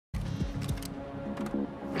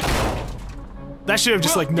That should have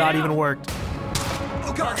just like not even worked.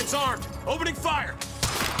 Target's armed. Opening fire.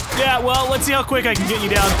 Yeah, well, let's see how quick I can get you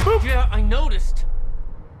down. Boop. Yeah, I noticed.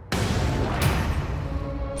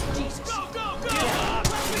 Jesus. Go, go, go!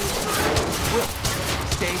 Will,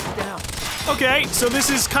 stay down. Okay, so this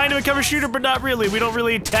is kind of a cover shooter, but not really. We don't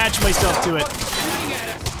really attach myself to it.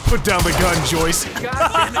 Put down the gun, Joyce.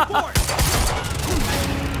 God damn it.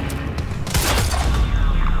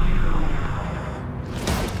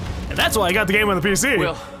 And that's why I got the game on the PC.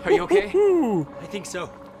 Will, are you okay? I think so.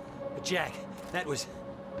 But Jack, that was...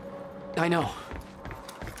 I know.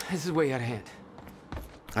 This is way out of hand.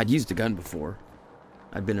 I'd used a gun before.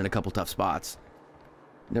 I'd been in a couple tough spots.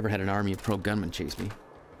 Never had an army of pro gunmen chase me.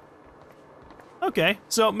 Okay,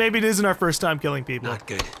 so maybe it isn't our first time killing people. Not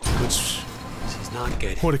good. Which This is not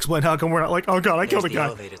good. would explain how come we're not like, oh god, I killed a There's the guy.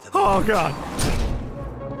 elevator to the Oh left. god.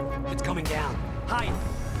 It's coming down. Hide.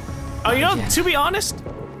 Oh, you know, to be honest,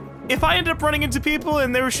 if I ended up running into people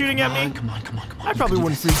and they were shooting at me, Come on. I probably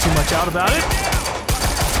wouldn't freak too much out about it.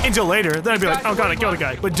 Until later, then I'd be like, oh god, I killed a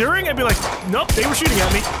guy. But during, I'd be like, nope, they were shooting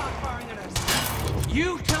at me.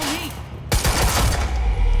 You tell me.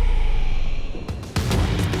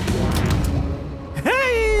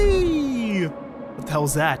 Hey! What the hell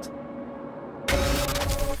was that?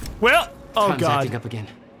 Well, oh Time's god. acting up again.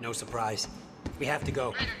 No surprise. We have to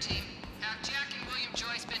go. Raider team, have Jack and William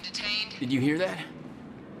Joyce been detained? Did you hear that?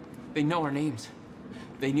 They know our names.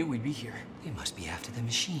 They knew we'd be here. They must be after the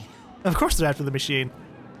machine. Of course they're after the machine.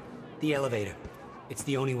 The elevator. It's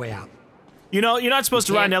the only way out. You know, you're not supposed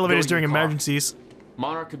to ride in can't go elevators to your during car. emergencies.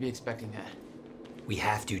 Monarch could be expecting that. We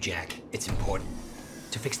have to, Jack. It's important.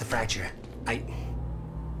 To fix the fracture, we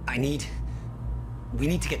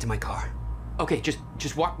need to get to my car. Okay,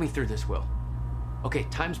 just walk me through this, Will. Okay,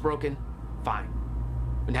 time's broken. Fine.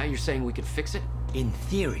 But now you're saying we could fix it? In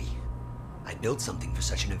theory, I built something for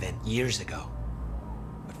such an event years ago.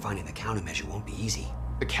 But finding the countermeasure won't be easy.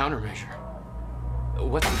 The countermeasure.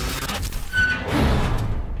 What?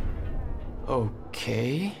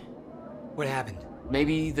 Okay. What happened?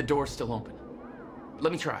 Maybe the door's still open.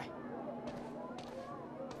 Let me try.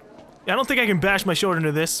 I don't think I can bash my shoulder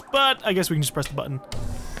into this, but I guess we can just press the button.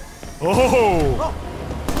 Oh!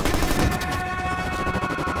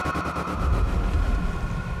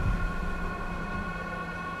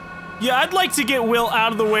 Yeah, I'd like to get Will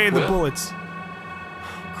out of the way of the Will? bullets.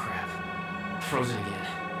 Crap. Frozen again.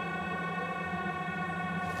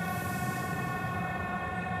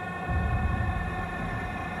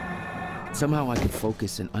 Somehow I could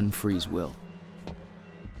focus and unfreeze Will.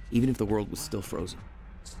 Even if the world was still frozen.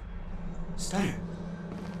 Steiner.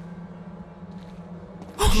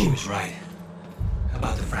 She was right.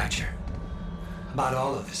 About the fracture. About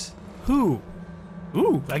all of us. Who?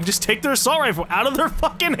 Ooh, I can just take their assault rifle out of their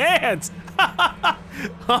fucking hands!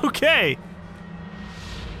 Okay.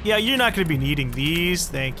 Yeah, you're not gonna be needing these,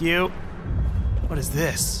 thank you. What is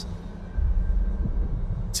this?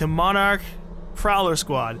 To Monarch Prowler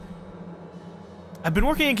Squad. I've been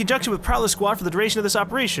working in conjunction with Prowler Squad for the duration of this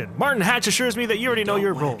operation. Martin Hatch assures me that you already know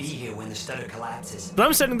your Don't wanna be roles. here when the stutter collapses. But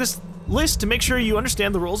I'm setting this list to make sure you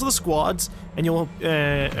understand the roles of the squads, and you'll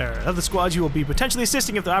of the squads you will be potentially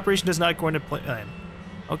assisting if the operation does not according to plan.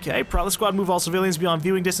 Okay, Prowler Squad move all civilians beyond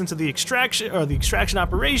viewing distance of the extraction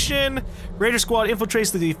operation. Raider Squad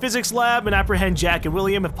infiltrates the physics lab and apprehend Jack and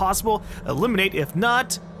William if possible. Eliminate if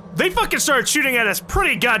not. They fucking started shooting at us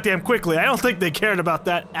pretty goddamn quickly. I don't think they cared about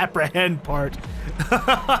that apprehend part.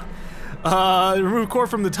 Remove core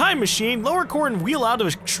from the time machine. Lower core and wheel out of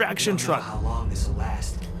extraction We don't know truck. how long this will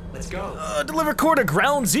last. Let's go. Deliver core to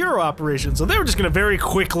ground zero operation. So they were just gonna very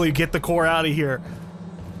quickly get the core out of here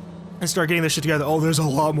and start getting this shit together. Oh, there's a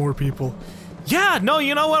lot more people. Yeah, no,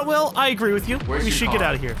 you know what, Will? I agree with you. Where's We your should car? get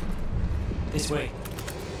out of here. This way.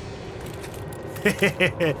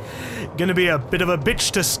 Gonna be a bit of a bitch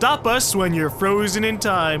to stop us when you're frozen in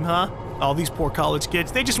time, huh? All these poor college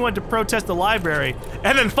kids, they just wanted to protest the library.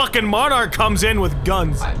 And then fucking Monarch comes in with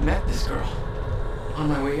guns. I met this girl on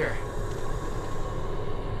my way here.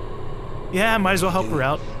 Yeah, might as well help her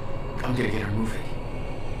out. I'm gonna get her moving.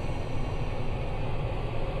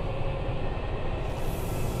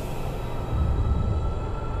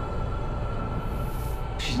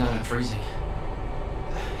 She's not unfreezing.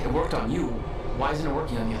 It worked on you. Why isn't it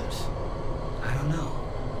working on the others? I don't know.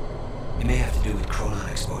 It may have to do with chronon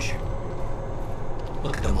exposure.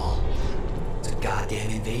 Look at them all. It's a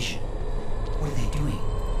goddamn invasion. What are they doing?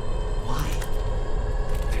 Why?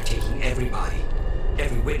 They're taking everybody,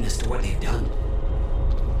 every witness to what they've done.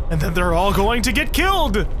 And then they're all going to get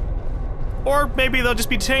killed! Or maybe they'll just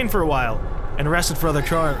be detained for a while and arrested for other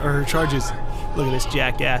charges. Look at this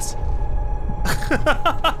jackass.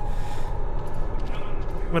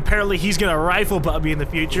 Apparently he's gonna rifle butt me in the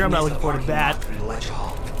future. I'm not looking forward to that. Through the lecture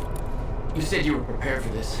hall. You said you were prepared for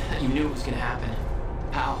this. You knew it was gonna happen.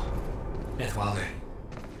 How? Beth Wilder.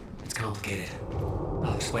 It's complicated.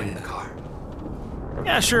 I'll explain in the car.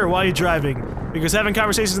 Yeah, sure, while you're driving. Because having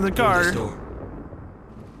conversations in the Through car this door.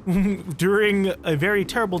 during a very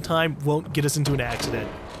terrible time won't get us into an accident.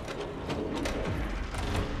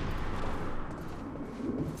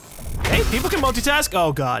 Hey, people can multitask?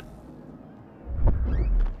 Oh god.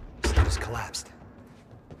 Stairs collapsed.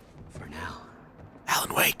 For now.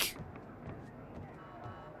 Alan Wake.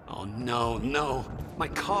 Oh no, no. My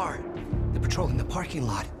car. They're patrolling the parking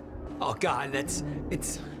lot. Oh god, it's...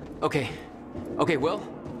 Okay. Okay, Will.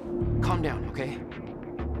 Calm down, okay?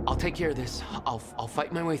 I'll take care of this. I'll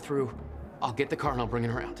fight my way through. I'll get the car and I'll bring it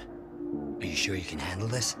around. Are you sure you can handle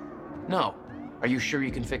this? No. Are you sure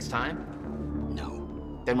you can fix time?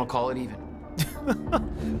 No. Then we'll call it even.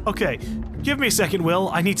 Okay, give me a second, Will.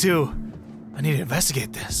 I need to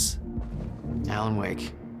investigate this. Alan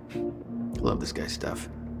Wake. Love this guy's stuff.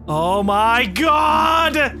 Oh my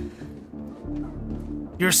god!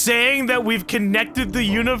 You're saying that we've connected the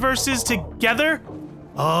universes together?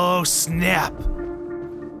 Oh, snap.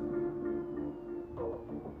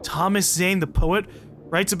 Thomas Zane, the poet,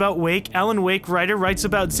 writes about Wake. Alan Wake, writer, writes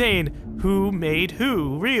about Zane. Who made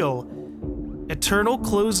who real? Eternal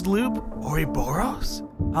closed loop? Ouroboros?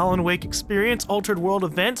 Alan Wake experience? Altered world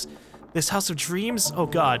events? This House of Dreams? Oh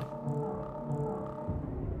god.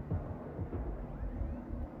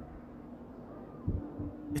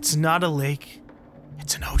 It's not a lake.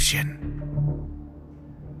 It's an ocean.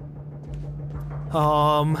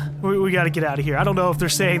 We gotta get out of here. I don't know if they're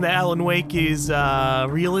saying that Alan Wake is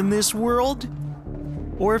real in this world,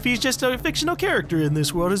 or if he's just a fictional character in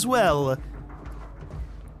this world as well.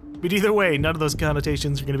 But either way, none of those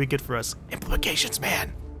connotations are gonna be good for us. Implications,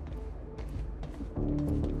 man.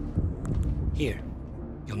 Here.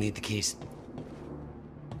 You'll need the keys.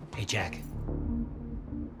 Hey, Jack.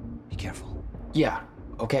 Be careful. Yeah,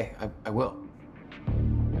 okay, I will.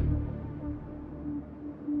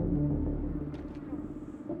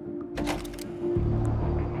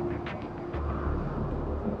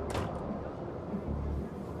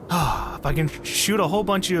 If I can shoot a whole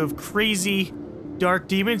bunch of crazy dark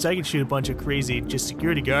demons, I can shoot a bunch of crazy just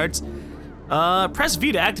security guards. Press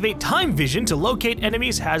V to activate time vision to locate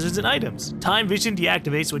enemies, hazards, and items. Time vision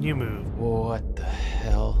deactivates when you move. What the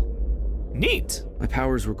hell? Neat. My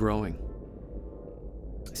powers were growing.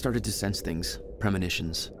 I started to sense things,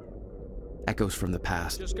 premonitions, echoes from the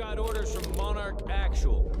past. Just got orders from Monarch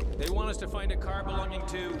Actual. They want us to find a car belonging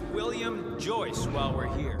to William Joyce while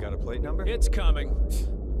we're here. Got a plate number? It's coming.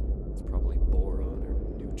 It's probably boron or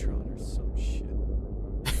neutron or some shit.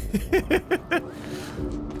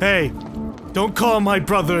 Hey, don't call my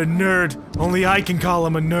brother a nerd. Only I can call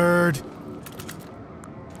him a nerd.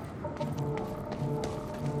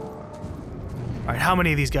 Alright, how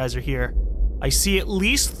many of these guys are here? I see at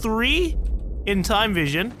least 3 in time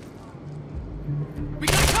vision. We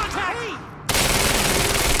got contact!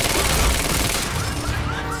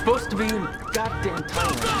 It's supposed to be in goddamn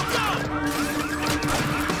time.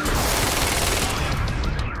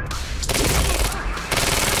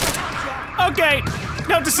 Okay,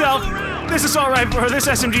 note to self. This is alright, bro. This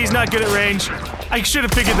SMG is not good at range. I should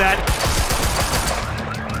have figured that.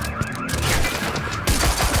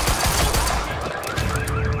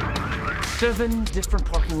 Seven different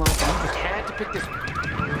parking lots. You just had to pick this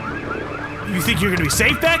one. You think you're gonna be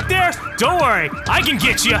safe back there? Don't worry, I can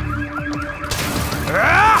get you.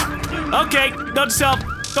 Ah! Okay, note to self.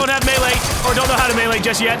 Don't have melee, or don't know how to melee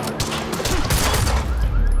just yet.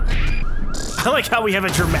 I like how we have a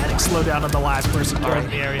dramatic slowdown on the last person going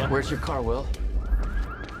in the area. Where's your car, Will?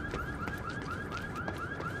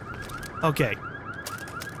 Okay.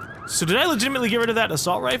 So did I legitimately get rid of that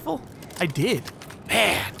assault rifle? I did.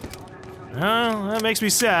 Man. Well, that makes me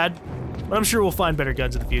sad, but I'm sure we'll find better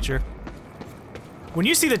guns in the future. When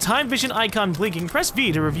you see the time vision icon blinking, press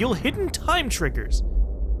V to reveal hidden time triggers.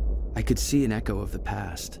 I could see an echo of the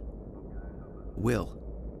past. Will,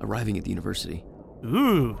 arriving at the university.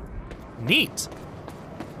 Ooh, neat.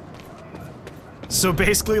 So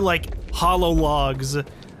basically like holo logs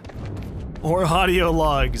or audio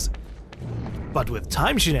logs, but with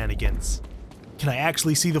time shenanigans. Can I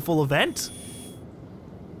actually see the full event?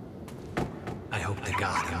 I hope to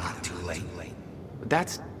God I'm not too late. But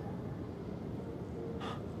that's...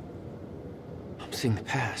 I'm seeing the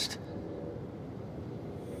past.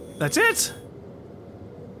 That's it?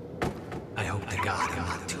 I hope to God I'm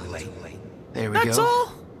not too late. There we go. That's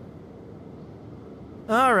all?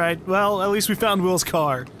 Alright, well, at least we found Will's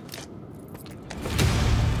car.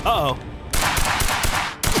 Uh-oh.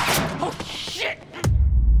 Oh, shit!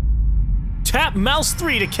 Tap mouse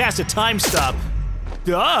 3 to cast a time stop.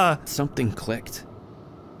 Duh! Something clicked.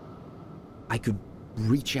 I could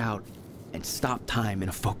reach out and stop time in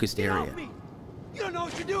a focused area. You don't know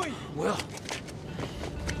what you're doing. Will.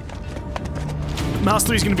 Mouse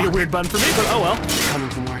 3 is gonna be a weird button for me, but oh well. Coming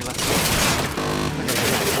from where I left off.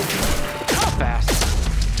 How fast?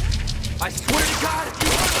 I swear to God, if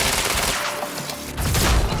you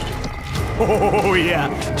Oh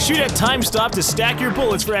yeah. Shoot at time stop to stack your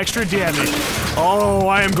bullets for extra damage. Oh,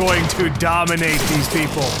 I am going to dominate these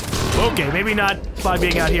people. Okay, maybe not by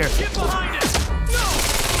being out here. get behind us. No.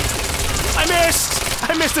 I missed!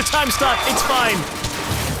 I missed the time stop. It's fine.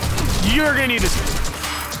 You're gonna need this.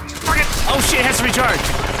 Frick it! Oh shit, it has to recharge.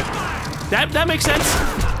 That makes sense.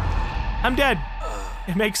 I'm dead.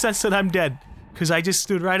 It makes sense that I'm dead. Because I just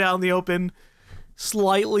stood right out in the open,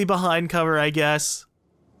 slightly behind cover, I guess.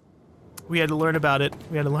 We had to learn about it.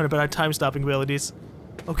 We had to learn about our time-stopping abilities.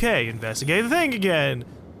 Okay, investigate the thing again.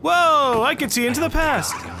 Whoa, I can see into the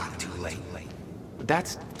past. Too late.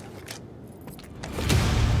 That's...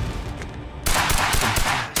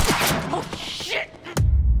 Oh, shit!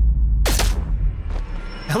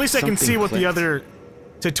 At least I can Something see what the clicked. other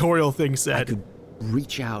tutorial thing I said. could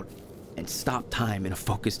reach out and stop time in a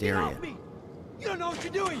focused area. Help me. You don't know what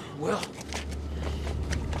you're doing. Will.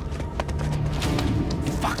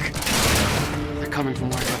 Fuck. They're coming from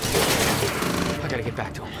where I left off. I gotta get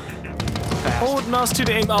back to them. Fast. Hold mouse 2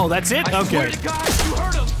 to aim. Oh, that's it? I swear Okay. to God, you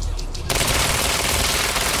heard him!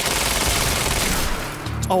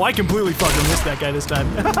 Oh, I completely fucking missed that guy this time.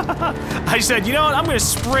 I said, you know what? I'm gonna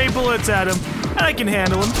spray bullets at him, and I can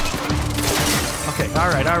handle him. Okay,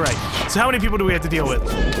 alright. So how many people do we have to deal with?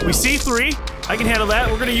 We see 3. I can handle that.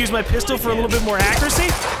 We're gonna use my pistol for a little bit more accuracy,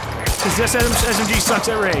 because this SMG sucks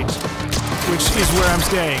at range, which is where I'm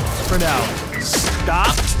staying for now.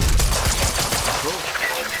 Stop.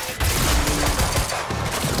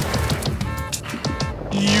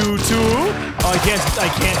 You too? Oh, I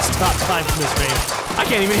can't stop time from this range. I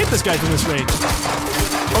can't even hit this guy from this range.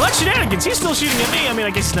 Well, that's shenanigans. He's still shooting at me. I mean,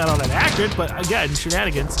 I guess he's not all that accurate, but again,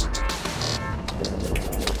 shenanigans.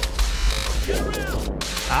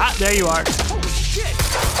 Ah, there you are. Holy shit.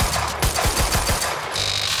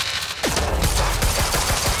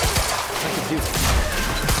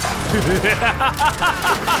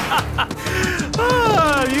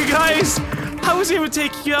 You guys, I was able to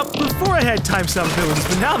take you up before I had time stop abilities,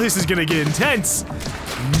 but now this is gonna get intense.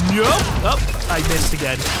 Nope. Oh, I missed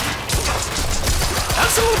again.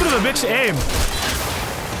 That's a little bit of a bitch to aim.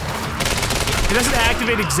 It doesn't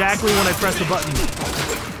activate exactly when I press the button.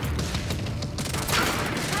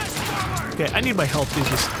 Okay, I need my health to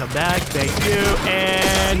just come back. Thank you.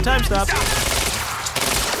 And time stop.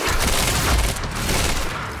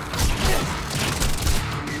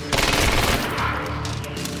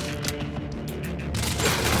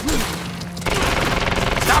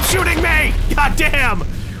 Stop shooting me! God damn!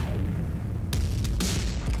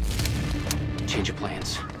 Change of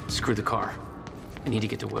plans. Screw the car. I need to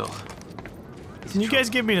get to Will. Can you guys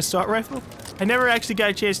give me an assault rifle? I never actually got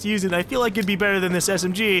a chance to use it, and I feel like it'd be better than this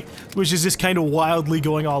SMG, which is just kind of wildly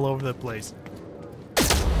going all over the place.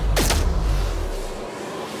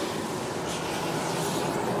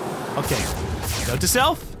 Okay, note to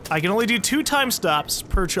self, I can only do 2 time stops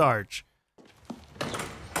per charge.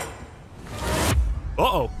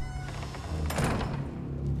 Uh-oh.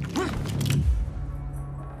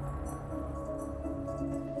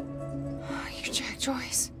 You're Jack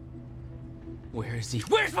Joyce. Where is he?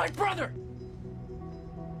 Where's my brother?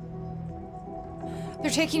 They're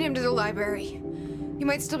taking him to the library. You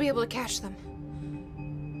might still be able to catch them.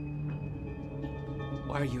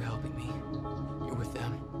 Why are you helping me? You're with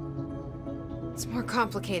them. It's more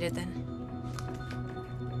complicated than...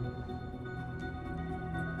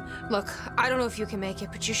 Look, I don't know if you can make it,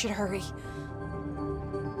 but you should hurry.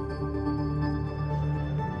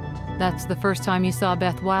 That's the first time you saw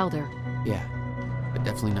Beth Wilder. Yeah, but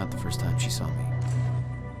definitely not the first time she saw me.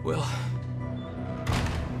 Will.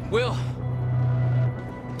 Will.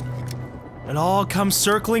 It all comes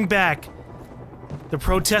circling back. The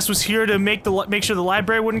protest was here to make sure the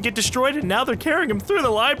library wouldn't get destroyed, and now they're carrying him through the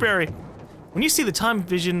library. When you see the time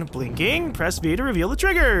vision blinking, press V to reveal the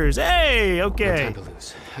triggers. Hey, okay. No time to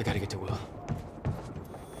lose. I gotta get to Will.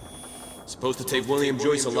 Supposed to take William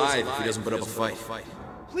Joyce alive if he doesn't put up a fight.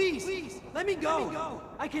 Please, let me go.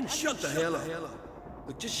 I can... Shut the hell up.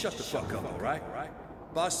 Look, just shut the fuck up, all right?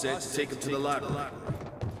 Boss said to take him to the library.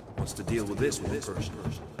 Wants to deal with this one first.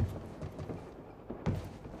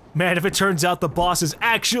 Man, if it turns out the boss is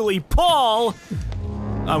actually Paul,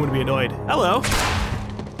 I'm gonna be annoyed. Hello.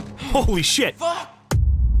 Holy shit. Fuck!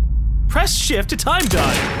 Press shift to time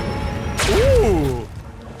dodge. Ooh.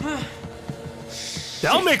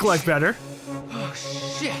 That'll make life better. Oh,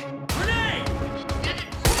 shit. Grenade!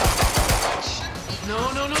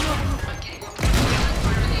 No, no, no, no.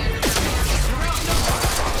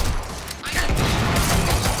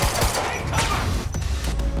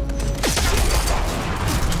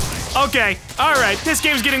 Okay, alright, this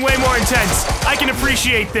game's getting way more intense. I can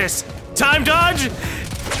appreciate this. Time dodge,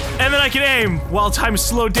 and then I can aim while time's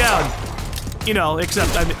slowed down. You know,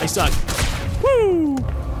 except I suck. Woo!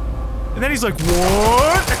 And then he's like,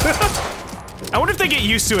 what? I wonder if they get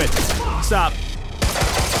used to it. Stop.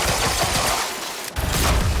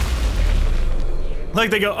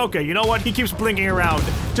 Like they go, okay, you know what? He keeps blinking around.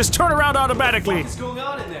 Just turn around automatically. What's going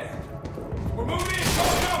on in there? We're moving in. Go,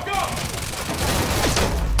 go, go!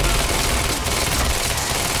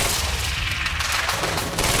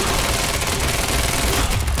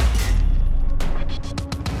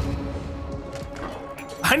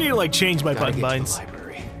 I need to like change my button binds.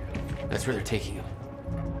 That's where they're taking him.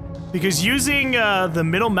 Because using the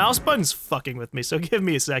middle mouse button's fucking with me, so give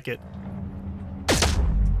me a second.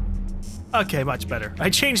 Okay, much better. I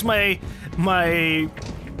changed my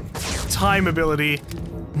time ability,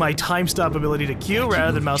 my time stop ability to Q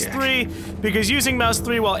rather than mouse 3, because using mouse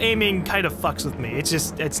 3 while aiming kind of fucks with me.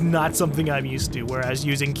 It's not something I'm used to, whereas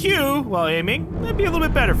using Q while aiming, that'd be a little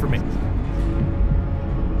bit better for me.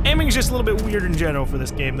 Aiming is just a little bit weird in general for this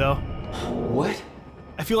game, though. What?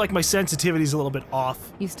 I feel like my sensitivity's a little bit off.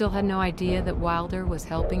 You still had no idea that Wilder was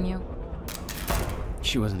helping you?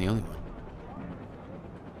 She wasn't the only one.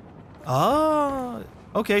 Ah,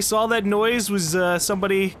 okay, so all that noise was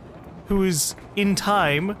somebody who was in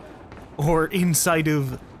time, or inside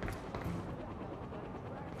of...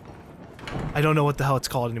 I don't know what the hell it's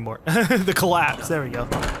called anymore. The collapse, there we go.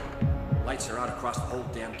 Lights are out across the whole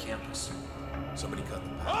damn campus. Somebody cut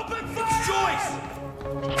them. Open fire! It's Joyce!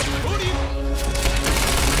 Who do you...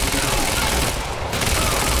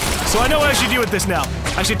 So I know what I should do with this now.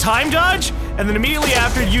 I should time dodge, and then immediately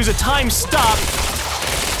after use a time stop,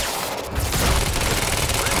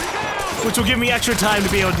 which will give me extra time to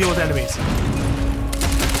be able to deal with enemies.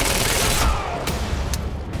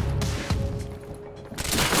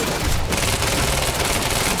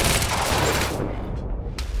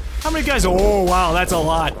 How many guys? Oh, wow, that's a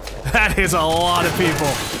lot. That is a lot of people.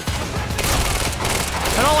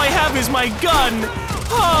 And all I have is my gun.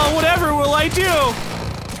 Oh, whatever will I do?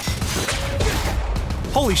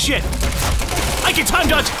 Holy shit. I can time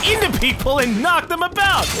dodge into people and knock them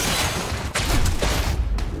about.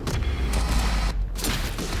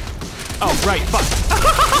 Oh, right, fuck.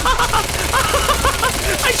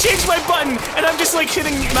 I changed my button, and I'm just like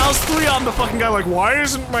hitting mouse 3 on the fucking guy like, why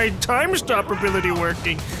isn't my time stop ability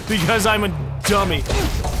working? Because I'm a dummy.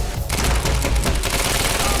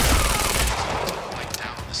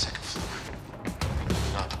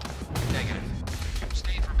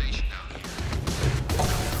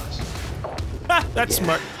 That's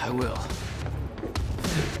smart. I will.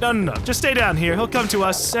 No, just stay down here. He'll come to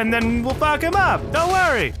us, and then we'll fuck him up. Don't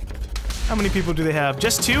worry. How many people do they have?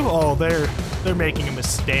 Just 2? Oh, they're making a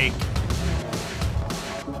mistake.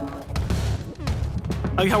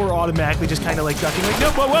 I like how we're automatically just kind of like ducking. Like,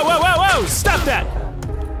 no, whoa! Stop that!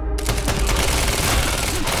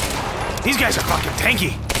 These guys are fucking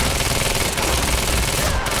tanky.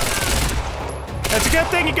 That's a good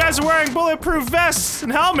thing you guys are wearing bulletproof vests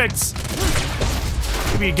and helmets.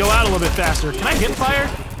 Maybe go out a little bit faster. Can I hip fire?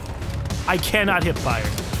 I cannot hip fire.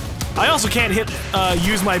 I also can't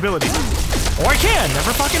use my ability. Or I can,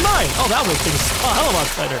 never fucking mind. Oh, that makes things a hell of a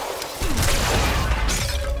lot better.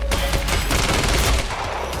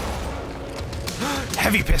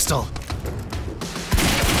 Heavy pistol.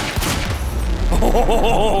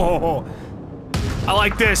 Oh, I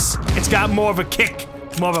like this. It's got more of a kick,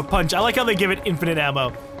 more of a punch. I like how they give it infinite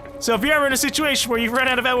ammo. So if you're ever in a situation where you've run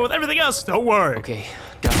out of ammo with everything else, don't worry. Okay,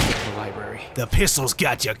 gotta get to the library. The pistol's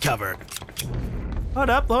got you covered.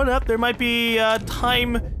 Hold up. There might be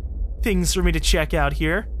time things for me to check out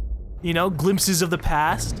here. You know, glimpses of the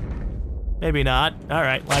past. Maybe not. All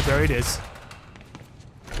right, library it is.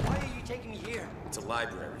 Why are you taking me here? It's a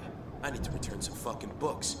library. I need to return some fucking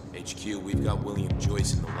books. HQ, we've got William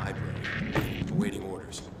Joyce in the library. Awaiting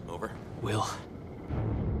orders. Over? Will,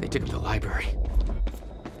 they took him to the library.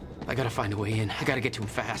 I gotta find a way in. I gotta get to him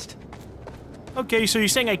fast. Okay, so you're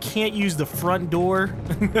saying I can't use the front door?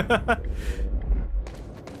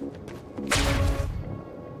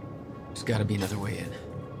 There's gotta be another way in.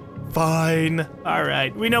 Fine. All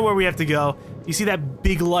right, we know where we have to go. You see that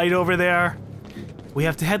big light over there? We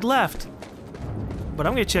have to head left. But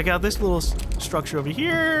I'm gonna check out this little structure over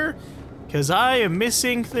here. because I am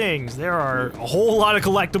missing things. There are a whole lot of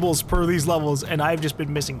collectibles per these levels, and I've just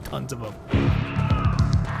been missing tons of them.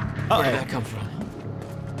 Where did that come from?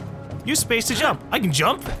 Use space to jump. I can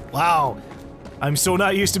jump? Wow. I'm so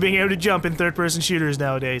not used to being able to jump in third-person shooters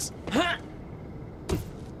nowadays. I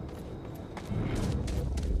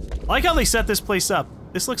like how they set this place up.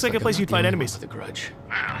 This looks like a place you'd find enemies. The grudge.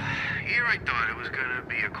 Well, here I thought it was gonna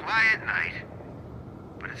be a quiet night.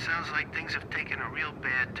 But it sounds like things have taken a real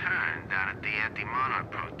bad turn down at the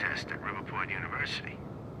anti-Monarch protest at Riverport University.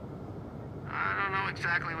 I don't know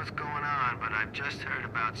exactly what's going on, but I've just heard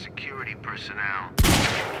about security personnel,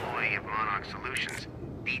 an employee of Monarch Solutions,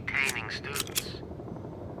 detaining students.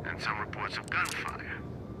 And some reports of gunfire.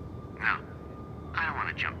 Now, I don't want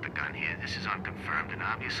to jump the gun here. This is unconfirmed, and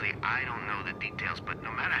obviously I don't know the details, but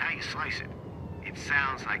no matter how you slice it, it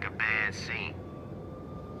sounds like a bad scene.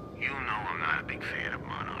 You know I'm not a big fan of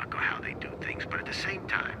Monarch or how they do things, but at the same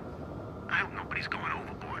time, I hope nobody's going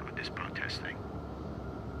overboard with this protest thing.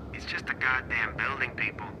 It's just a goddamn building,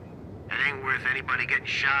 people. It ain't worth anybody getting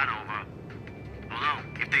shot over. Although,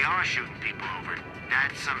 if they are shooting people over it,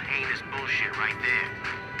 that's some heinous bullshit right there.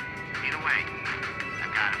 Either way, I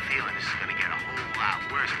got a feeling this is gonna get a whole lot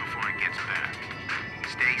worse before it gets better.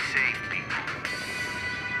 Stay safe, people.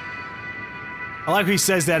 I like how he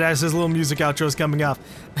says that as his little music outro is coming up.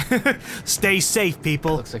 Stay safe,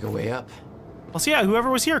 people. Looks like a way up. Well, so yeah, whoever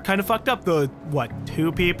was here kind of fucked up the, what,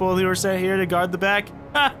 2 people who were sent here to guard the back?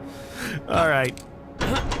 Ha! Alright.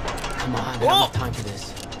 Come on, I don't have time for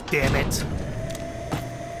this. Damn it.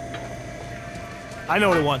 I know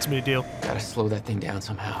what it wants me to do. Gotta slow that thing down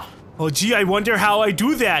somehow. Oh gee, I wonder how I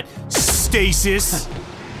do that. Stasis.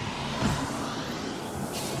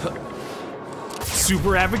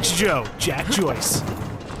 Super Average Joe, Jack Joyce.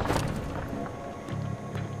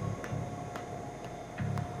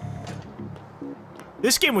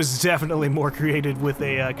 This game was definitely more created with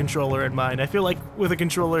a controller in mind. I feel like with a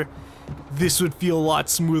controller, this would feel a lot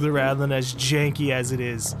smoother rather than as janky as it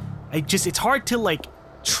is. It's hard to like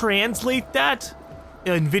translate that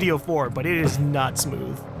in video form, but it is not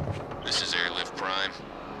smooth. This is Airlift Prime.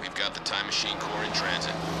 We've got the Time Machine Core in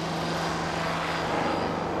transit.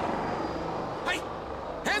 Hey!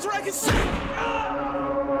 Hands where I can see!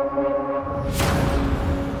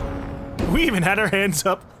 We even had our hands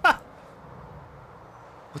up.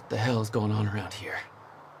 What the hell is going on around here?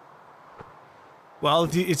 Well,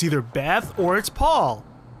 it's either Beth or it's Paul.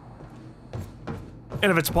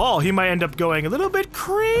 And if it's Paul, he might end up going a little bit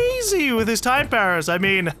crazy with his time powers. I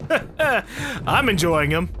mean, I'm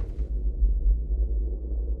enjoying him.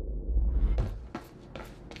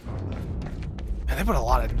 Man, they put a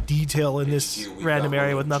lot of detail in this random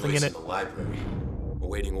area with nothing in it. The library.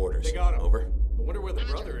 Awaiting orders. They got him. Over. I wonder where the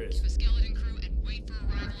brother is. To a skeleton crew and wait for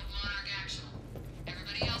arrival of Monarch Actual.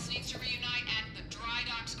 Everybody else needs to reunite at the Dry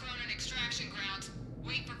Docks Cronin extraction grounds.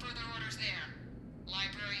 Wait for further orders there.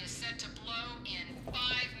 Library is set to blow in 5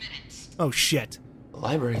 minutes. Oh shit. The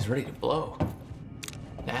library's ready to blow.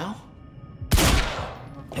 Now?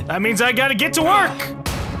 That means I gotta get to work!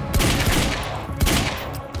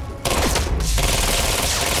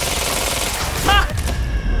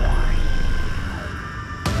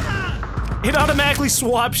 It automatically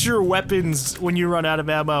swaps your weapons when you run out of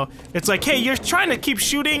ammo. It's like, hey, you're trying to keep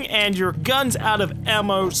shooting and your gun's out of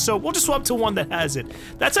ammo, so we'll just swap to one that has it.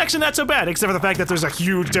 That's actually not so bad, except for the fact that there's a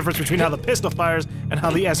huge difference between how the pistol fires and how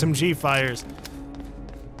the SMG fires.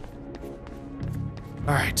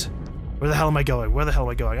 Alright. Where the hell am I going? Where the hell am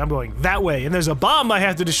I going? I'm going that way, and there's a bomb I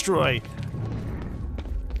have to destroy.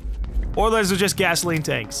 Or those are just gasoline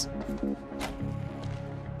tanks.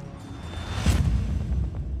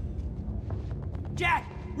 Jack,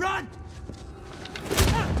 run!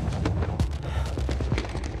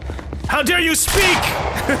 How dare you speak!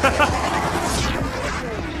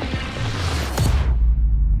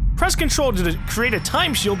 Press Control to create a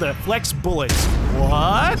time shield that deflects bullets.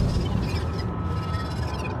 What?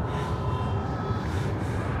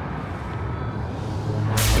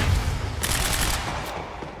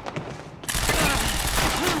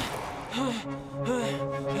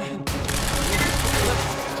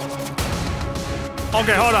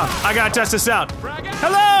 Okay, hold on. I gotta test this out.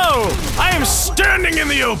 Hello! I am standing in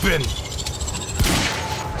the open!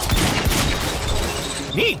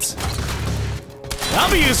 Neat.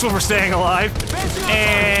 That'll be useful for staying alive.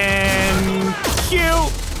 And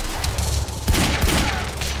cute.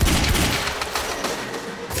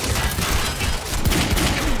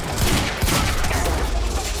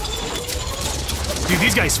 Dude,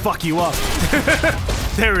 these guys fuck you up.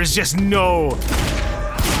 There is just no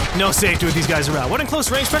safety with these guys around. When in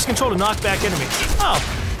close range, press Control to knock back enemies. Oh,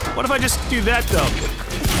 what if I just do that though?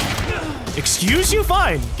 Excuse you?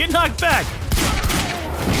 Fine. Get knocked back.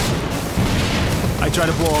 I tried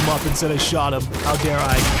to blow him up instead of shot him. How dare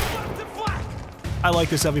I? I like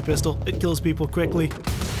this heavy pistol. It kills people quickly.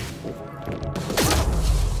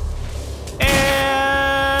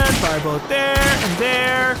 And fire bullet there and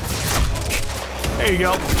there. There you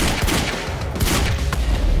go.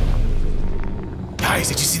 Guys,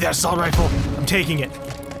 did you see that assault rifle? I'm taking it.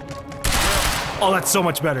 Oh, that's so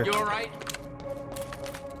much better. You alright?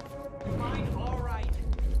 Fine, alright.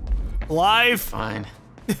 Live. Fine.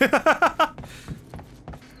 The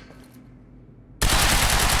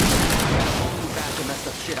messed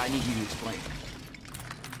up shit I need you to explain.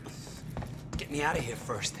 Get me out of here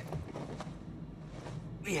first.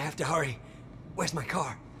 We have to hurry. Where's my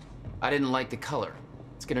car? I didn't like the color.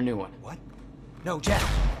 Let's get a new one. What? No, Jack.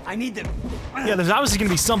 I need the... Yeah, there's obviously gonna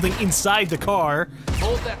be something inside the car.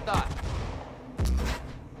 Hold that thought.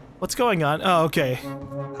 What's going on? Oh, okay.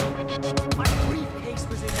 My briefcase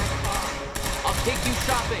was in that car. I'll take you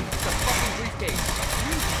shopping. It's a fucking briefcase.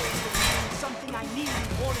 Briefcase was something I needed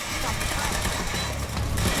in order to stop the car.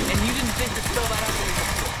 And you didn't think to spell that out to me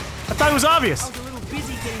before. I thought it was obvious. I was a little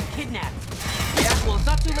busy getting kidnapped. Yeah, well, it's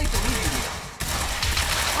not too late to leave you now.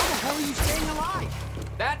 How the hell are you staying alive?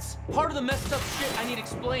 That's part of the messed up shit I need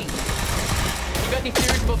explained. You got any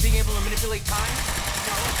theories about being able to manipulate time?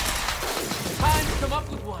 No. Time to come up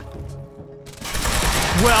with one.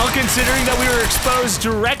 Well, considering that we were exposed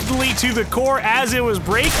directly to the core as it was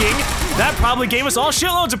breaking, that probably gave us all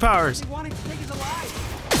shitloads of powers. He wanted to take us alive.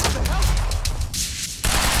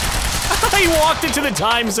 He walked into the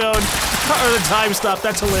time zone, or the time stop.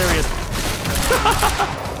 That's hilarious.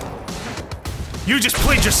 You just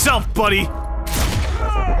played yourself, buddy.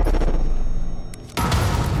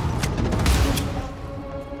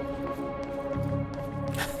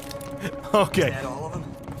 Okay. Is that all of them?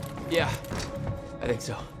 Yeah, I think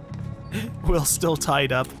so. Will's still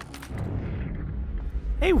tied up.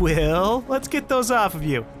 Hey, Will, let's get those off of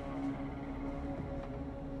you.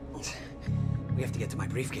 We have to get to my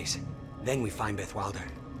briefcase. Then we find Beth Wilder.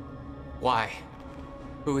 Why?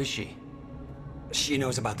 Who is she? She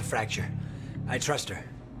knows about the fracture. I trust her.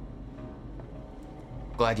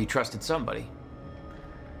 Glad you trusted somebody.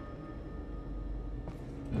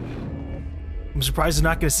 I'm surprised they're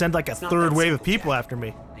not going to send like a third wave of people after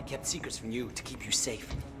me. I kept secrets from you to keep you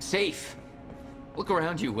safe. Safe? Look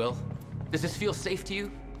around you, Will. Does this feel safe to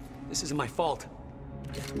you? This isn't my fault.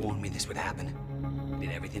 Beth warned me this would happen. I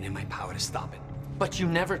did everything in my power to stop it. But you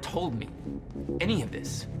never told me any of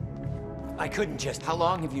this. I couldn't just... How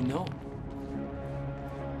long have you known?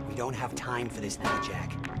 We don't have time for this now,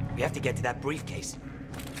 Jack. We have to get to that briefcase.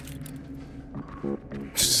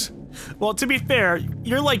 Well, to be fair,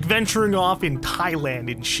 you're like venturing off in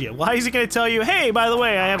Thailand and shit. Why is he gonna tell you, hey, by the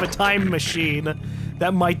way, I have a time machine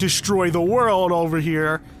that might destroy the world over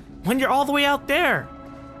here, when you're all the way out there?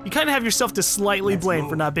 You kind of have yourself to slightly blame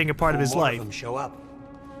for not being a part of his life. More of them show up.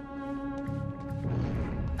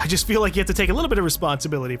 I just feel like you have to take a little bit of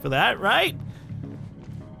responsibility for that, right?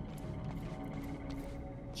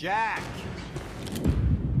 Jack!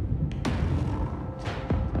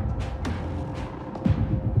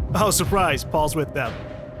 Oh, surprise, Paul's with them.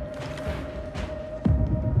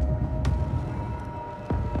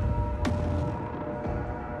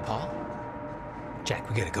 Paul? Jack,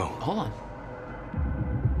 we gotta go. Hold on.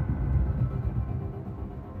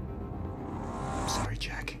 I'm sorry,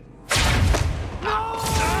 Jack.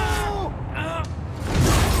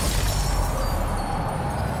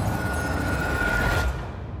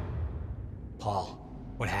 Paul,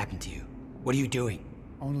 what happened to you? What are you doing?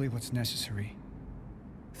 Only what's necessary.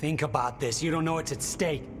 Think about this. You don't know what's at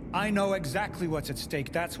stake. I know exactly what's at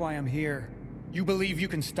stake. That's why I'm here. You believe you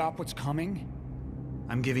can stop what's coming?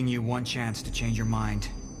 I'm giving you one chance to change your mind.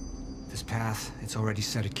 This path, it's already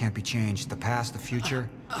said it can't be changed. The past, the future,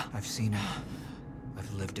 I've seen it.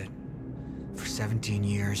 I've lived it. For 17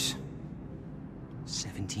 years.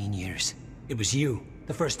 17 years. It was you,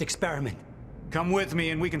 the first experiment. Come with me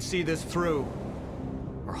and we can see this through.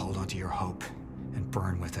 Or hold on to your hope and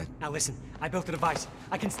burn with it. Now listen, I built a device.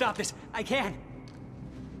 I can stop this. I can.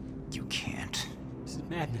 You can't. This is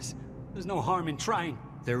madness. There's no harm in trying.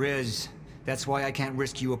 There is. That's why I can't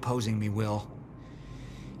risk you opposing me, Will.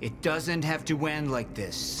 It doesn't have to end like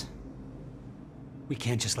this. We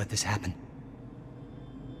can't just let this happen.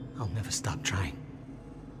 I'll never stop trying.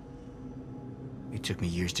 It took me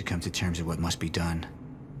years to come to terms with what must be done.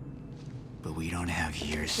 But we don't have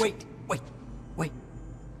years. Wait.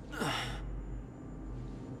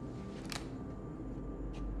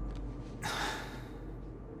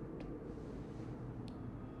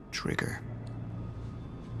 Trigger.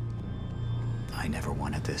 I never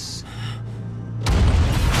wanted this.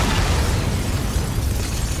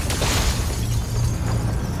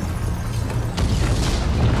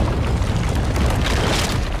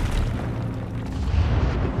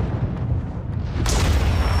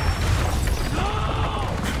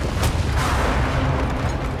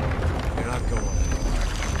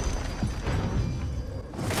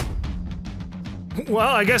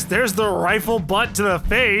 Well, I guess there's the rifle butt to the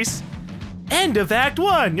face. End of Act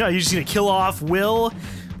 1. You know, you just need to kill off Will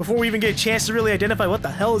before we even get a chance to really identify what the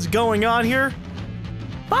hell is going on here.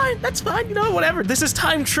 Fine, that's fine, you know, whatever. This is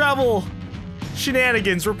time travel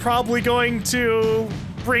shenanigans. We're probably going to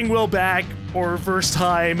bring Will back or reverse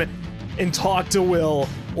time and talk to Will,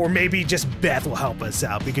 or maybe just Beth will help us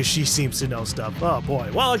out because she seems to know stuff. Oh boy.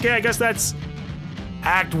 Well, okay, I guess that's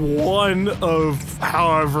Act 1 of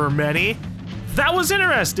however many. That was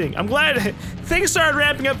interesting. I'm glad things started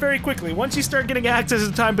ramping up very quickly. Once you start getting access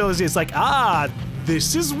to time abilities, it's like,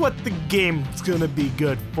 this is what the game's gonna be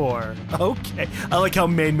good for. Okay. I like how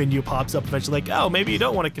main menu pops up eventually, like, oh, maybe you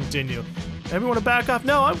don't want to continue. Maybe you want to back off.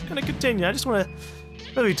 No, I'm gonna continue. I just want to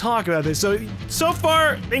really talk about this. So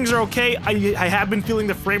far, things are okay. I have been feeling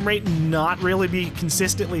the frame rate not really be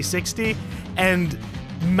consistently 60, and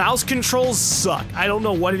mouse controls suck. I don't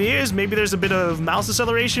know what it is. Maybe there's a bit of mouse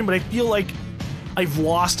acceleration, but I feel like I've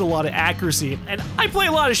lost a lot of accuracy, and I play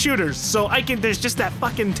a lot of shooters, so there's just that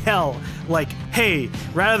fucking tell, like, hey,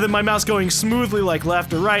 rather than my mouse going smoothly like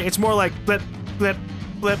left or right, it's more like blip, blip,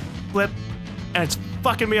 blip, blip, and it's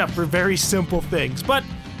fucking me up for very simple things, but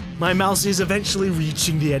my mouse is eventually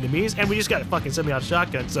reaching the enemies, and we just got a fucking semi-auto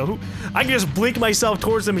shotgun, so I can just blink myself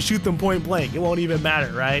towards them and shoot them point blank. It won't even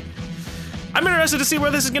matter, right? I'm interested to see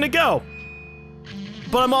where this is gonna go.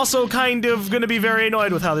 But I'm also kind of gonna be very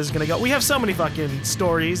annoyed with how this is gonna go. We have so many fucking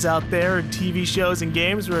stories out there, TV shows and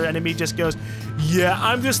games where an enemy just goes, yeah,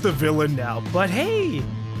 I'm just the villain now. But hey,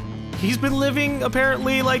 he's been living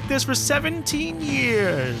apparently like this for 17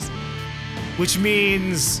 years. Which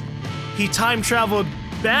means he time traveled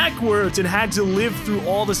backwards and had to live through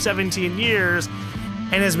all the 17 years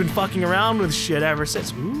and has been fucking around with shit ever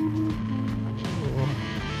since. Ooh.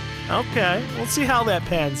 Okay, we'll see how that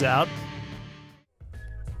pans out.